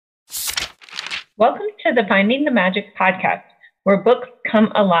Welcome to the Finding the Magic podcast, where books come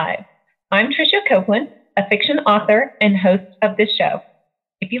alive. I'm Tricia Copeland, a fiction author and host of this show.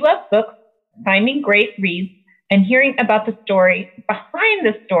 If you love books, finding great reads, and hearing about the story behind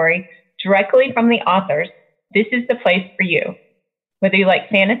the story directly from the authors, this is the place for you. Whether you like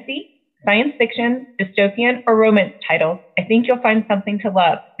fantasy, science fiction, dystopian, or romance titles, I think you'll find something to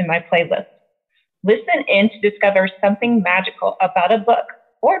love in my playlist. Listen in to discover something magical about a book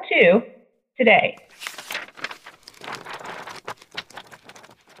or two today.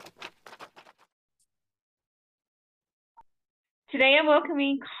 Today I'm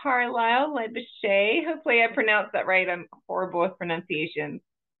welcoming Carlisle Leboucher. Hopefully I pronounced that right. I'm horrible with pronunciation.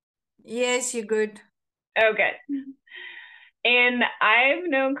 Yes, you're good. Oh, good. And I've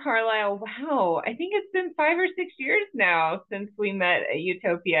known Carlisle, wow, I think it's been 5 or 6 years now since we met at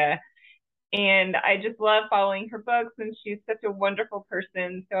Utopia. And I just love following her books, and she's such a wonderful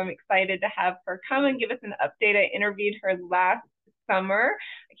person. So I'm excited to have her come and give us an update. I interviewed her last summer.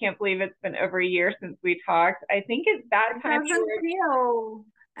 I can't believe it's been over a year since we talked. I think it's that It time you doesn't were. feel.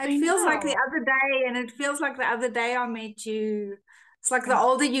 It I feels like the know. other day, and it feels like the other day I met you. It's like the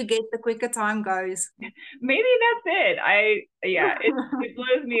older you get, the quicker time goes. Maybe that's it. Yeah, it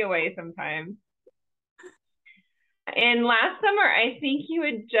blows me away sometimes. And last summer, I think you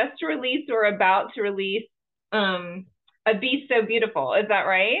had just released or about to release A Beast So Beautiful. Is that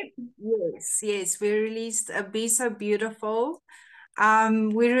right? Yes, yes. We released A Be So Beautiful.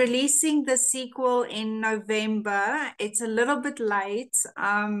 We're releasing the sequel in November. It's a little bit late,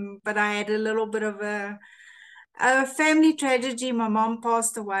 but I had a little bit of a family tragedy. My mom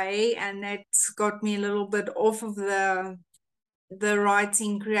passed away, and that's got me a little bit off of the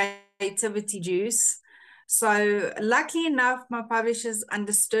writing creativity juice. So luckily enough, my publishers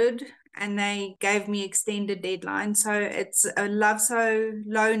understood and they gave me extended deadline. So it's a Love So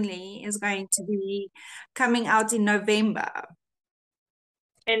Lonely is going to be coming out in November.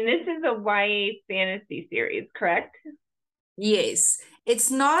 And this is a YA fantasy series, correct? Yes,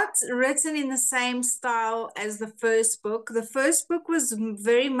 it's not written in the same style as the first book. The first book was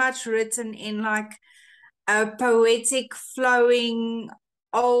very much written in like a poetic, flowing,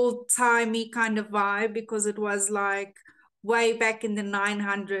 old-timey kind of vibe because it was like way back in the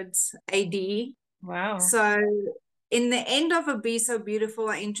 900s AD. Wow. So in the end of A Be So Beautiful,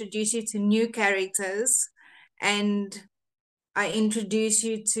 I introduce you to new characters and I introduce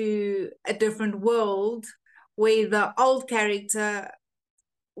you to a different world where the old character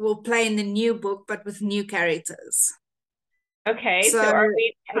will play in the new book, but with new characters. Okay, so So are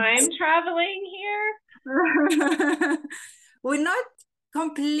we time traveling here? we're not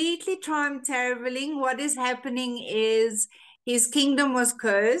completely time traveling. What is happening is his kingdom was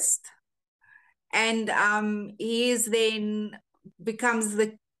cursed, and he is then becomes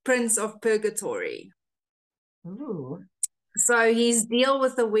the prince of purgatory. Ooh. So his deal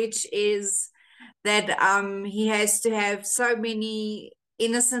with the witch is that he has to have so many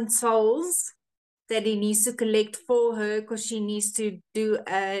innocent souls that he needs to collect for her because she needs to do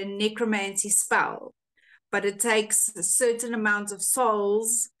a necromancy spell. But it takes a certain amount of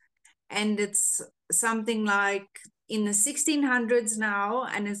souls, and it's something like in the 1600s now,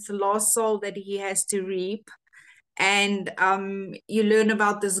 and it's the last soul that he has to reap. And you learn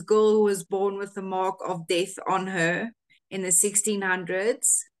about this girl who was born with the mark of death on her in the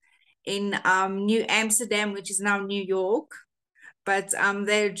 1600s in New Amsterdam, which is now New York. But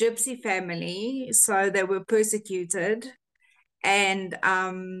they're a gypsy family, so they were persecuted. And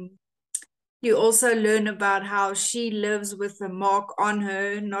you also learn about how she lives with a mark on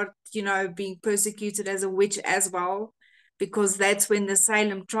her, not, being persecuted as a witch as well, because that's when the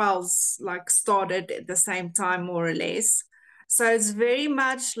Salem trials like started at the same time, more or less. So it's very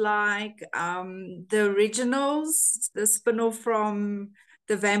much like the originals, the spin-off from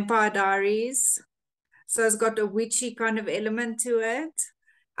the Vampire Diaries. So it's got a witchy kind of element to it.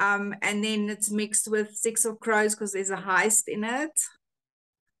 And then it's mixed with Six of Crows because there's a heist in it.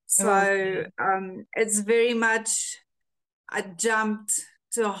 So Okay. it's very much, I jumped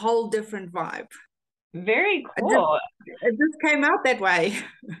to a whole different vibe. Very It just, cool. it just came out that way.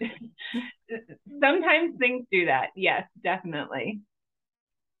 Sometimes things do that. Yes, definitely.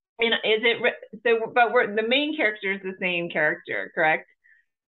 And is it so? But we're the main character is the same character, correct?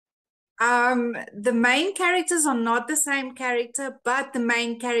 The main characters are not the same character, but the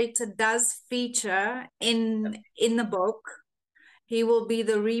main character does feature in the book. He will be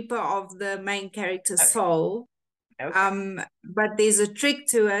the reaper of the main character's Okay. soul. Okay. But there's a trick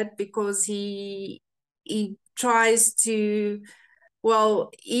to it because he tries to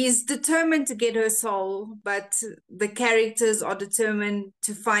Well, he's determined to get her soul, but the characters are determined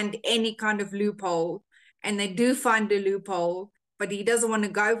to find any kind of loophole. And they do find a loophole, but he doesn't want to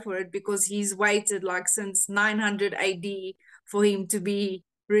go for it because he's waited like since 900 AD for him to be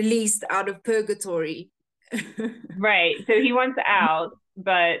released out of purgatory. Right. So he wants out,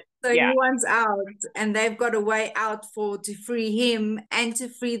 but So yeah. he wants out, and they've got a way out to free him and to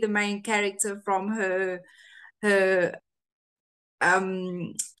free the main character from her a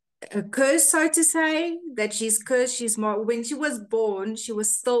curse, so to say, that she's cursed. She's more, when she was born, she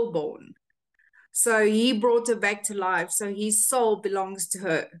was stillborn. So he brought her back to life. So his soul belongs to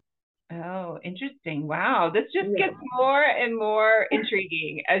her. Oh, interesting. Wow. This just Yeah. gets more and more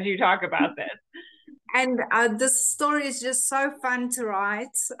intriguing as you talk about this. And this story is just so fun to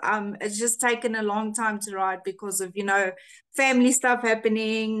write. It's just taken a long time to write because of, family stuff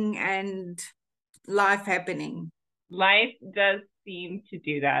happening and life happening. Life does seem to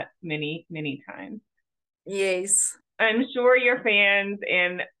do that many, many times. Yes. I'm sure your fans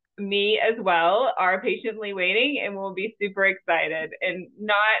and me as well are patiently waiting and will be super excited and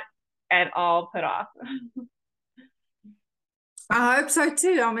not at all put off. I hope so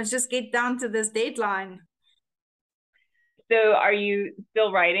too. I must just get down to this deadline. So, are you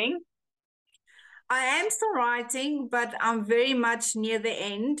still writing? I am still writing, but I'm very much near the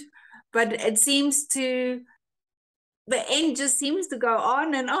end. But the end just seems to go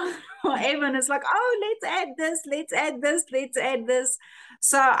on and on forever. And it's like, oh, let's add this, let's add this, let's add this.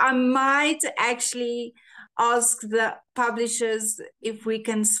 So I might actually ask the publishers if we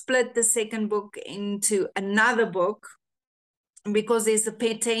can split the second book into another book because there's a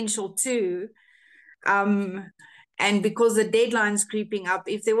potential too. And because the deadline's creeping up,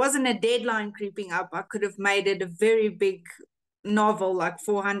 if there wasn't a deadline creeping up, I could have made it a very big novel, like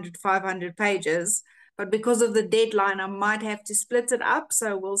 400, 500 pages. But because of the deadline, I might have to split it up.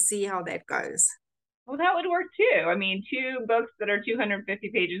 So we'll see how that goes. Well, that would work too. I mean, two books that are 250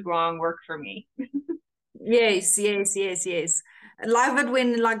 pages long work for me. Yes, yes, yes, yes. I love it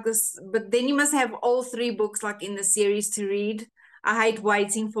when like this, but then you must have all three books like in the series to read. I hate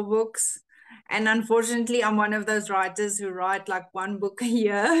waiting for books. And unfortunately, I'm one of those writers who write like one book a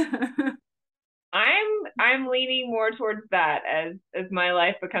year. I'm leaning more towards that as my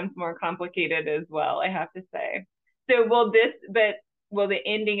life becomes more complicated as well, I have to say. So will the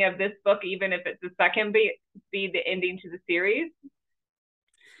ending of this book, even if it's the second, be the ending to the series?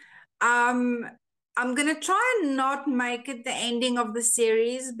 I'm gonna try and not make it the ending of the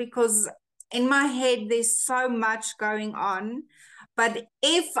series because in my head there's so much going on. But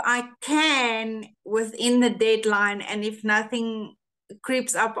if I can within the deadline and if nothing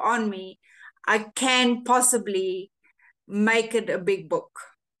creeps up on me, I can possibly make it a big book.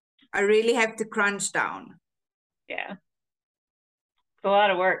 I really have to crunch down. Yeah. It's a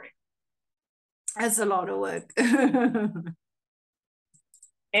lot of work. That's a lot of work.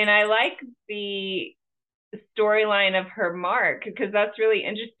 And I like the storyline of her mark because that's really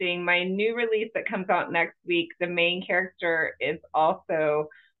interesting. My new release that comes out next week, the main character is also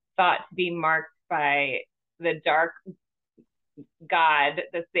thought to be marked by the dark god,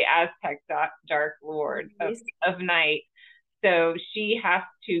 that's the Aztec dark lord of night. So she has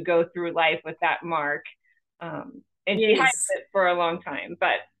to go through life with that mark. And she hides it for a long time.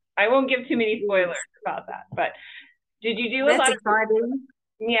 But I won't give too many spoilers about that. But did you do a lot exciting.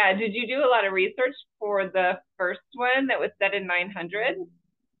 Yeah, did you do a lot of research for the first one that was set in 900?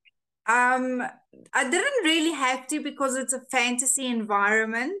 I didn't really have to because it's a fantasy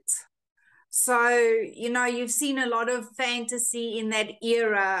environment. So, you've seen a lot of fantasy in that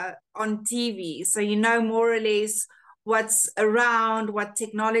era on TV. So, more or less what's around, what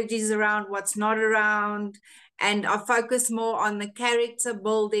technology is around, what's not around. And I focus more on the character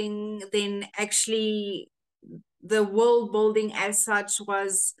building than actually the world building as such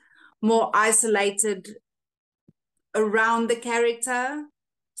was more isolated around the character.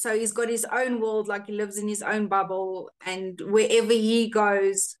 So he's got his own world, like he lives in his own bubble, and wherever he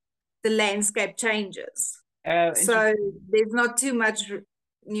goes, the landscape changes. So there's not too much,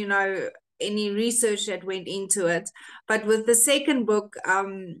 any research that went into it. But with the second book,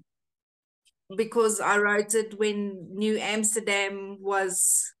 because I wrote it when New Amsterdam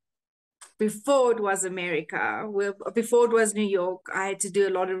was before it was America, before it was New York, I had to do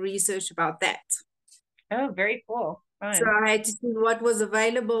a lot of research about that. Oh, very cool. Fun. So I had to see what was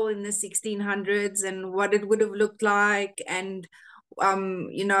available in the 1600s and what it would have looked like, and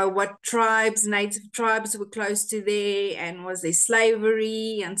what native tribes were close to there, and was there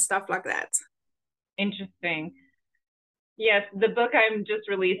slavery and stuff like that. Interesting. Yes, the book I'm just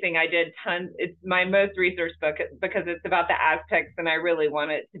releasing, I did tons. It's my most researched book because it's about the Aztecs, and I really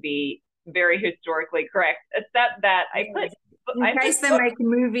want it to be very historically correct. Except that In I put case they books. make a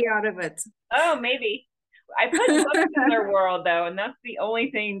movie out of it. Oh, maybe I put books in their world though, and that's the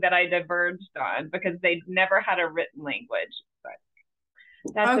only thing that I diverged on because they never had a written language. But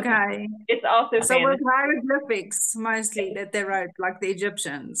that's Okay. it's also So with fantasy. hieroglyphics mostly that they wrote, like the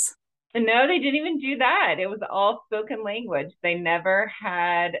Egyptians. No, they didn't even do that. It was all spoken language. They never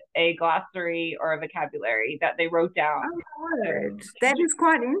had a glossary or a vocabulary that they wrote down. Oh, So, good. That is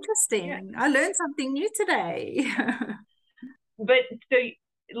quite yeah. interesting. I learned something new today. But so,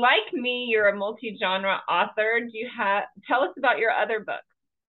 like me, you're a multi-genre author. Do you have tell us about your other books?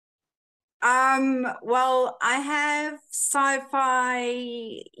 Well, I have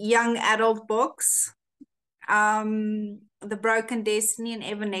sci-fi young adult books. The Broken Destiny and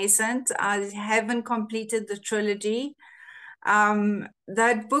Evanescent. I haven't completed the trilogy.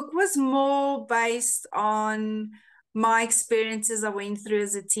 That book was more based on my experiences I went through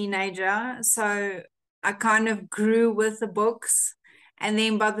as a teenager. So I kind of grew with the books. And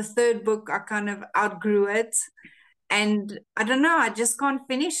then by the third book, I kind of outgrew it. And I don't know, I just can't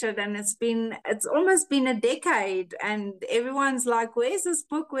finish it. And it's almost been a decade. And everyone's like, where's this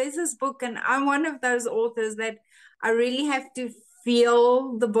book? Where's this book? And I'm one of those authors that I really have to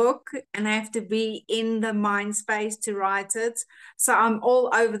feel the book and I have to be in the mind space to write it. So I'm all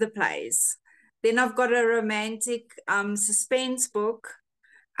over the place. Then I've got a romantic suspense book,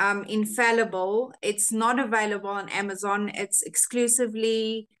 Infallible. It's not available on Amazon. It's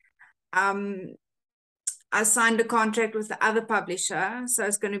exclusively um, I signed a contract with the other publisher, so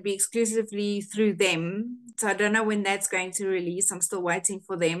it's going to be exclusively through them. So I don't know when that's going to release. I'm still waiting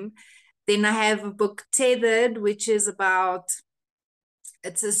for them. Then I have a book Tethered, which is about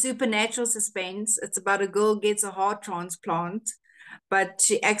it's a supernatural suspense. It's about a girl gets a heart transplant, but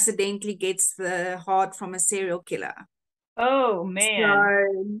she accidentally gets the heart from a serial killer. Oh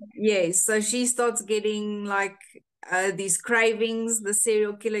man, So yes, so she starts getting like these cravings the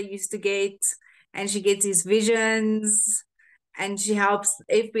serial killer used to get, and she gets these visions, and she helps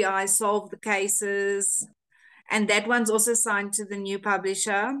FBI solve the cases. And that one's also signed to the new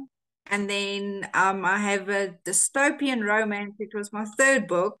publisher. And then I have a dystopian romance, which was my third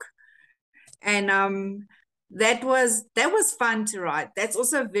book, and that was fun to write. That's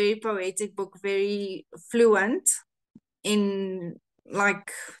also a very poetic book, very fluent in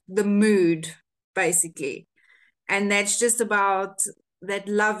like the mood basically, and that's just about that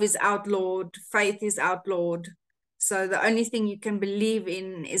love is outlawed, faith is outlawed, so the only thing you can believe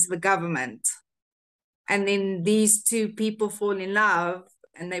in is the government, and then these two people fall in love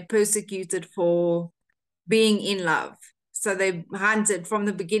and they're persecuted for being in love, so they hunted from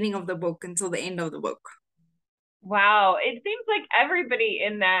the beginning of the book until the end of the book. wow! It seems like everybody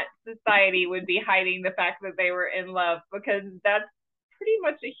in that society would be hiding the fact that they were in love because that's pretty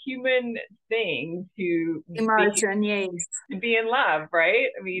much a human thing Emotion, yes. to be in love, right?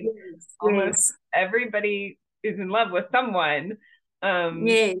 I mean, Yes, almost yes, everybody is in love with someone. Um,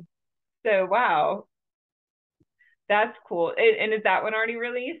 yes. so wow, that's cool. And is that one already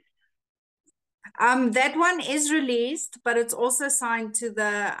released? That one is released, but it's also signed to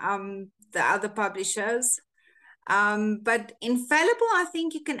the other publishers. But Infallible, I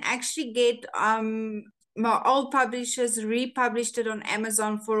think you can actually get my old publishers republished it on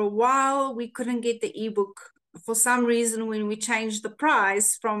Amazon for a while. We couldn't get the ebook for some reason when we changed the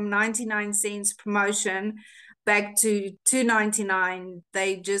price from 99 cents promotion back to 2.99.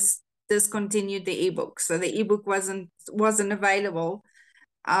 They just discontinued the ebook. So the ebook wasn't available.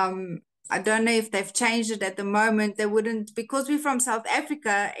 I don't know if they've changed it at the moment. They wouldn't, because we're from South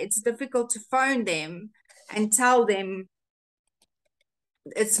Africa, it's difficult to phone them and tell them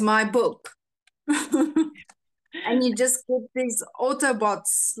it's my book. And you just get these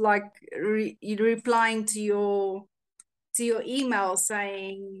Autobots like replying to your email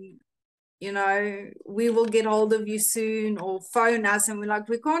saying, we will get hold of you soon, or phone us, and we're like,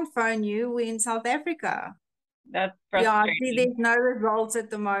 we can't phone you, we're in South Africa. That's Yeah, I see frustrating. there's no results at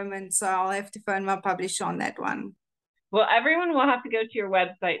the moment, so I'll have to phone my publisher on that one. Well, everyone will have to go to your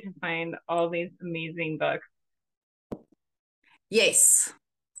website to find all these amazing books. Yes.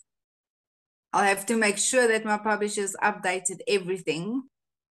 I'll have to make sure that my publisher's updated everything.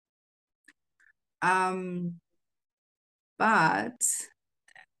 But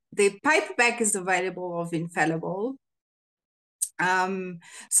the paperback is available of Infallible.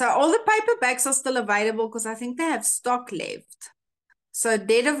 So all the paperbacks are still available because I think they have stock left. So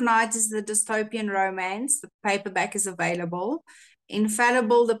Dead of Night is the dystopian romance. The paperback is available.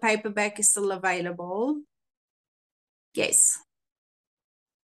 Infallible, the paperback is still available. Yes.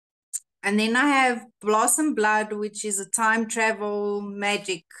 And then I have Blossom Blood, which is a time travel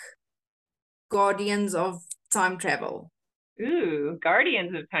magic guardians of time travel. Ooh,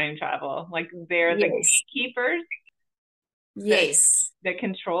 guardians of time travel. Like they're the Yes. gatekeepers Yes. that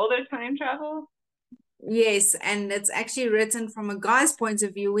control their time travel. Yes, and it's actually written from a guy's point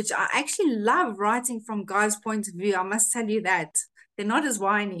of view, which I actually love writing from guys' point of view. I must tell you that. They're not as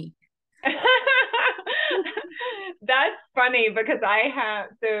whiny. That's funny because I have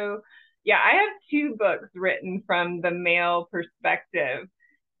two books written from the male perspective.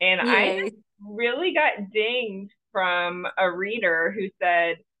 And I Yeah. really got dinged from a reader who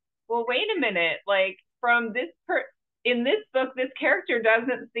said, well, wait a minute, like from in this book, this character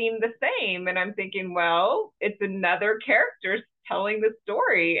doesn't seem the same. And I'm thinking, well, it's another character telling the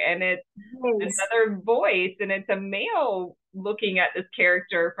story, and it's Yes. another voice, and it's a male looking at this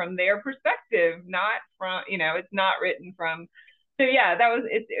character from their perspective, not from, it's not written from. So yeah, that was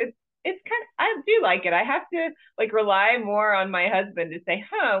it's kind of, I do like it. I have to like rely more on my husband to say,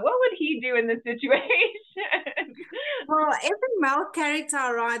 what would he do in this situation? Well, every male character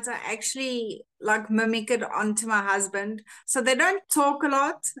I write, I actually like mimic it onto my husband. So they don't talk a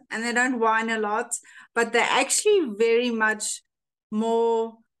lot and they don't whine a lot, but they're actually very much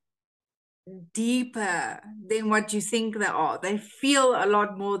more deeper than what you think they are. They feel a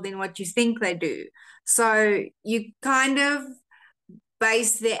lot more than what you think they do. So you kind of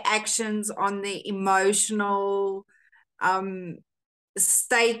base their actions on the emotional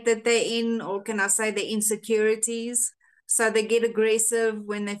state that they're in, or can I say the insecurities. So they get aggressive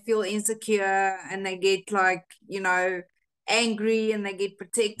when they feel insecure, and they get like, angry, and they get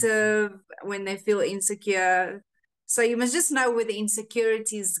protective when they feel insecure. So you must just know where the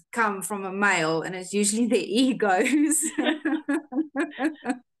insecurities come from a male, and it's usually their egos.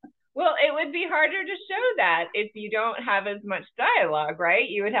 Well, it would be harder to show that if you don't have as much dialogue, right?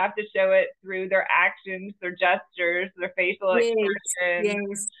 You would have to show it through their actions, their gestures, their facial Yes,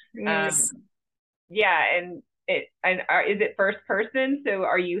 expressions. yes. Yeah, is it first person? So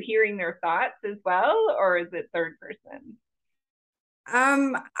are you hearing their thoughts as well, or is it third person?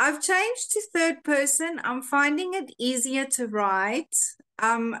 I've changed to third person. I'm finding it easier to write.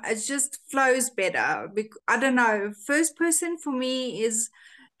 It just flows better. I don't know. First person for me is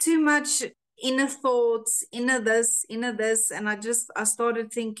too much inner thoughts, inner this, and I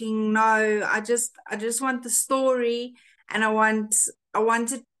started thinking, no, I just want the story, and I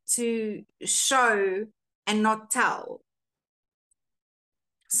wanted to show and not tell.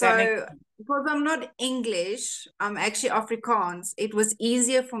 That makes So, because I'm not English, I'm actually Afrikaans, it was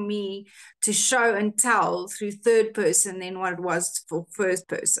easier for me to show and tell through third person than what it was for first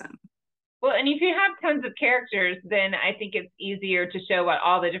person. Well, and if you have tons of characters, then I think it's easier to show what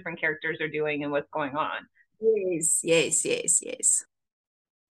all the different characters are doing and what's going on. Yes, yes, yes, yes.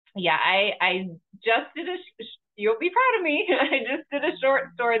 Yeah, I just did you'll be proud of me. I just did a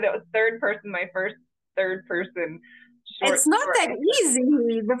short story that was third person, my first third person short It's not story. that easy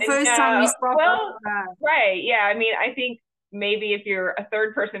the first time you start. Well, right. Yeah. I mean, I think maybe if you're a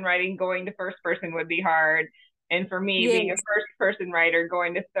third person writing, going to first person would be hard. And for me, Yes, being a first person writer,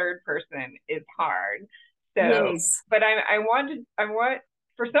 going to third person is hard. So, yes. but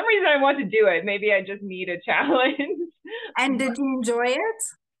for some reason, I want to do it. Maybe I just need a challenge. And did you enjoy it?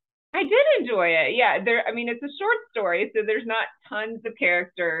 I did enjoy it. Yeah. I mean, it's a short story, so there's not tons of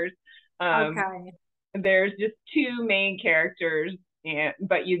characters. Okay. There's just two main characters,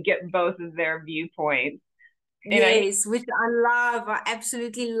 but you get both of their viewpoints. Yes, which I love. I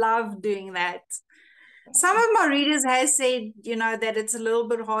absolutely love doing that. Some of my readers have said, that it's a little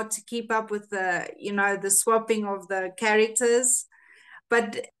bit hard to keep up with the swapping of the characters,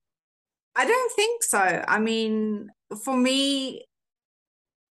 but I don't think so. I mean, for me,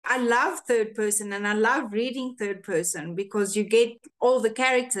 I love third person and I love reading third person because you get all the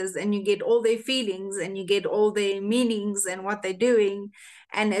characters and you get all their feelings and you get all their meanings and what they're doing.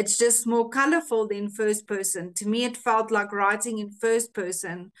 And it's just more colorful than first person. To me, it felt like writing in first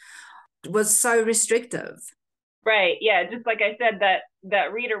person was so restrictive. Right. Yeah. Just like I said,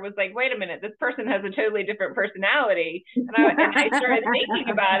 that reader was like, wait a minute, this person has a totally different personality. And I started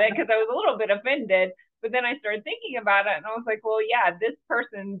thinking about it because I was a little bit offended. But then I started thinking about it and I was like, well, yeah, this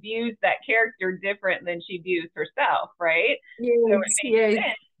person views that character different than she views herself, right? Yes, so it makes yes.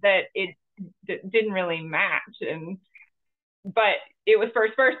 sense that it didn't really match. But it was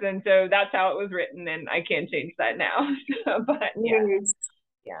first person, so that's how it was written, and I can't change that now. But yeah. Yes.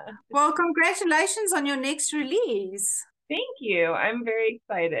 Yeah. Well, congratulations on your next release. Thank you. I'm very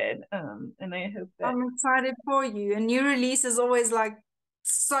excited. And I hope that I'm excited for you. A new release is always like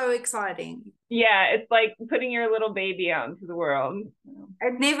so exciting. Yeah, it's like putting your little baby out into the world.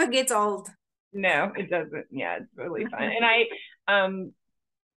 It never gets old. No, it doesn't. Yeah, it's really fun. And I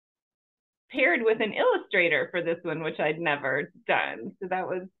paired with an illustrator for this one, which I'd never done. So that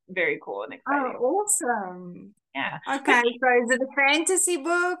was very cool and exciting. Oh, awesome. Yeah. Okay, so is it a fantasy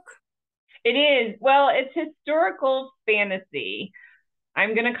book? It is. Well, it's historical fantasy.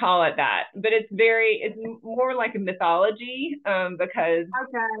 I'm going to call it that, but it's more like a mythology because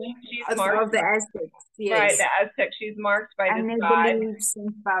she's marked of the Aztecs, yes. Right, the Aztec. She's marked by and this their god. beliefs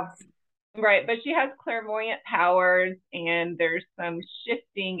and stuff. Right, but she has clairvoyant powers, and there's some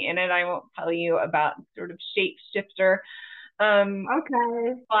shifting in it. I won't tell you about sort of shapeshifter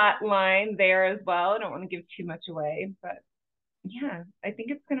plot line there as well. I don't want to give too much away, but yeah, I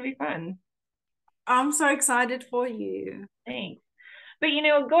think it's going to be fun. I'm so excited for you. Thanks. But, you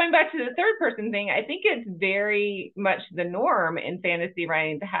know, going back to the third person thing, I think it's very much the norm in fantasy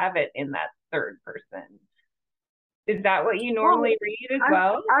writing to have it in that third person. Is that what you normally read as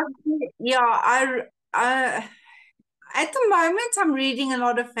well? At the moment, I'm reading a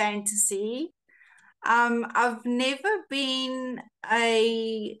lot of fantasy. I've never been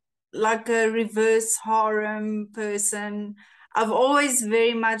a reverse harem person. I've always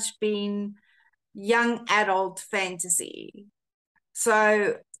very much been young adult fantasy.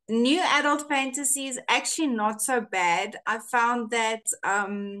 So new adult fantasy is actually not so bad. I found that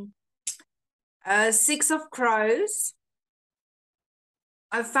Six of Crows,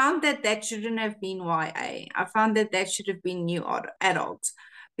 I found that shouldn't have been YA. I found that should have been new adult.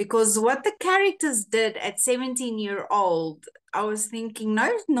 Because what the characters did at 17-year-old, I was thinking,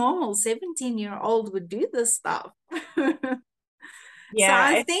 no normal 17-year-old would do this stuff. Yeah.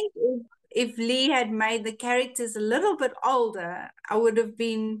 So I think if Lee had made the characters a little bit older, I would have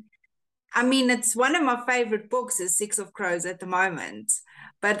been, I mean, it's one of my favorite books is Six of Crows at the moment.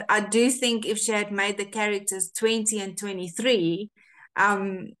 But I do think if she had made the characters 20 and 23,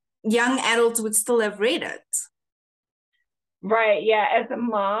 young adults would still have read it. Right. Yeah. As a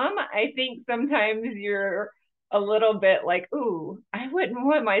mom, I think sometimes you're a little bit like, ooh, I wouldn't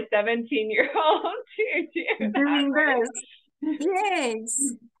want my 17-year-old to do that.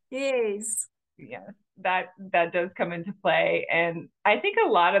 Yes. Yes. Yes, that does come into play. And I think a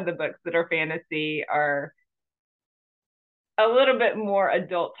lot of the books that are fantasy are a little bit more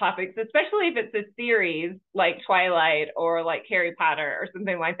adult topics, especially if it's a series like Twilight or like Harry Potter or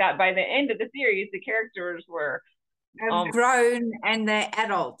something like that. By the end of the series, the characters were grown and they're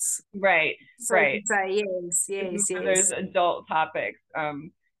adults. Right. So right. Yes. There's adult topics.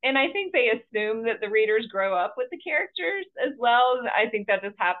 And I think they assume that the readers grow up with the characters as well. I think that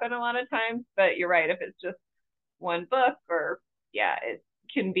does happen a lot of times, but you're right. If it's just one book it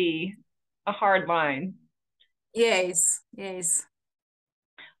can be a hard line. Yes.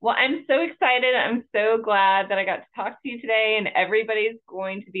 Well, I'm so excited. I'm so glad that I got to talk to you today, and everybody's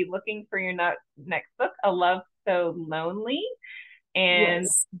going to be looking for your next book, A Love So Lonely. And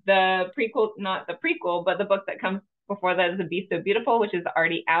the prequel, not the prequel, but the book that comes before that is A Be So Beautiful, which is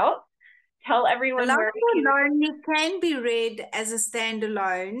already out. Tell everyone where Lonely can be read as a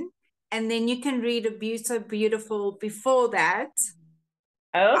standalone, and then you can read A Be So Beautiful before that.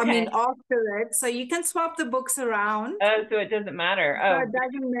 Okay. I mean, after it. So you can swap the books around. Oh, so it doesn't matter. So it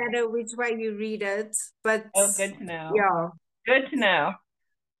doesn't matter which way you read it. But good to know. Yeah. Good to know.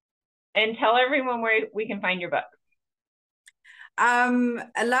 And tell everyone where we can find your book.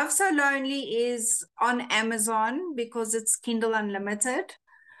 A Love So Lonely is on Amazon because it's Kindle Unlimited.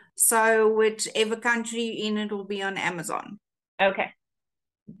 So whichever country you're in, it will be on Amazon. Okay.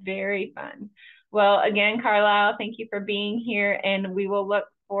 Very fun. Well, again, Carlisle, thank you for being here, and we will look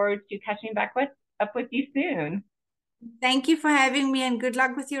forward to catching up with you soon. Thank you for having me, and good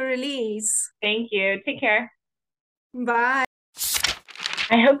luck with your release. Thank you. Take care. Bye.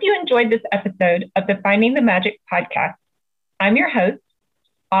 I hope you enjoyed this episode of the Finding the Magic podcast. I'm your host,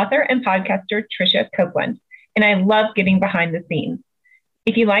 author and podcaster Tricia Copeland, and I love getting behind the scenes.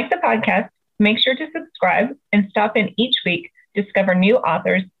 If you like the podcast, make sure to subscribe and stop in each week to discover new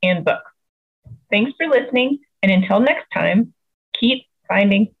authors and books. Thanks for listening, and until next time, keep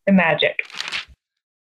finding the magic.